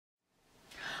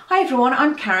Hi everyone,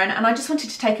 I'm Karen and I just wanted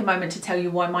to take a moment to tell you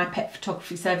why my pet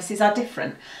photography services are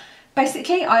different.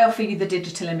 Basically, I offer you the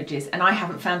digital images and I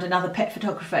haven't found another pet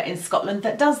photographer in Scotland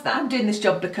that does that. I'm doing this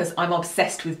job because I'm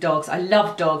obsessed with dogs. I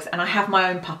love dogs and I have my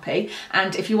own puppy,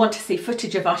 and if you want to see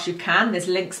footage of us you can, there's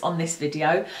links on this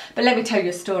video. But let me tell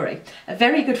you a story. A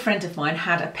very good friend of mine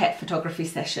had a pet photography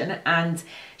session and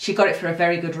she got it for a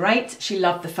very good rate. She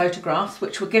loved the photographs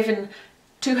which were given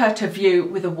to her to view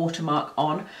with a watermark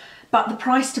on. But the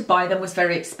price to buy them was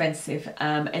very expensive,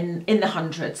 in the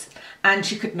hundreds, and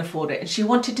she couldn't afford it. And she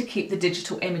wanted to keep the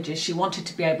digital images. She wanted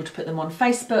to be able to put them on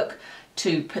Facebook,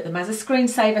 to put them as a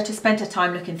screensaver, to spend her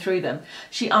time looking through them.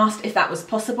 She asked if that was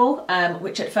possible,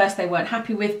 which at first they weren't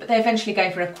happy with, but they eventually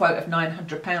gave her a quote of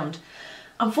 £900.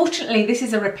 Unfortunately, this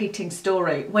is a repeating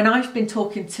story. When I've been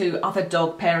talking to other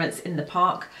dog parents in the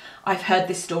park, I've heard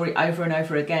this story over and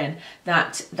over again,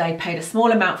 that they paid a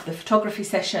small amount for the photography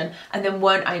session and then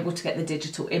weren't able to get the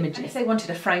digital images. And if they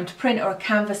wanted a framed print or a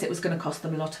canvas, it was going to cost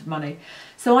them a lot of money.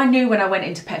 So I knew when I went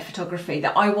into pet photography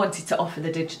that I wanted to offer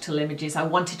the digital images. I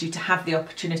wanted you to have the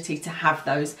opportunity to have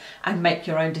those and make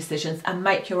your own decisions and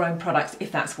make your own products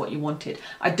if that's what you wanted.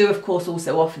 I do of course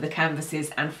also offer the canvases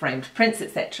and framed prints,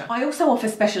 etc. I also offer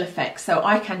special effects, so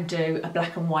I can do a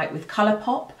black and white with colour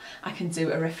pop, I can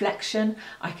do a reflection,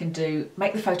 I can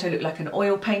make the photo look like an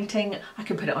oil painting, I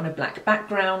can put it on a black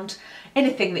background,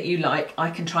 anything that you like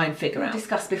I can try and figure out.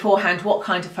 Discuss beforehand what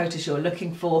kind of photos you're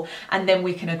looking for, and then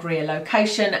we can agree a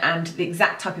location and the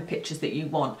exact type of pictures that you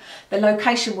want. The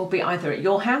location will be either at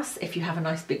your house, if you have a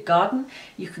nice big garden,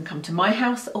 you can come to my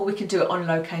house, or we can do it on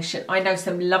location. I know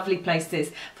some lovely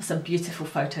places for some beautiful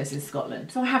photos in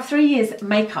Scotland. So I have 3 years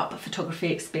makeup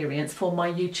photography experience for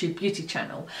my YouTube beauty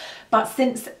channel, but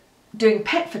since doing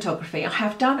pet photography, I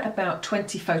have done about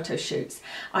 20 photo shoots.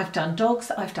 I've done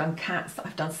dogs, I've done cats,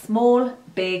 I've done small,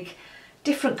 big,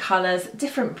 different colours,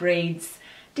 different breeds,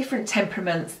 different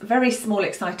temperaments, very small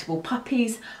excitable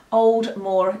puppies, old,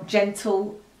 more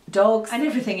gentle dogs, and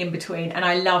everything in between, and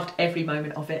I loved every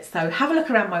moment of it. So have a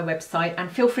look around my website and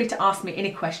feel free to ask me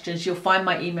any questions. You'll find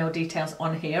my email details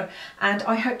on here, and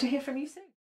I hope to hear from you soon.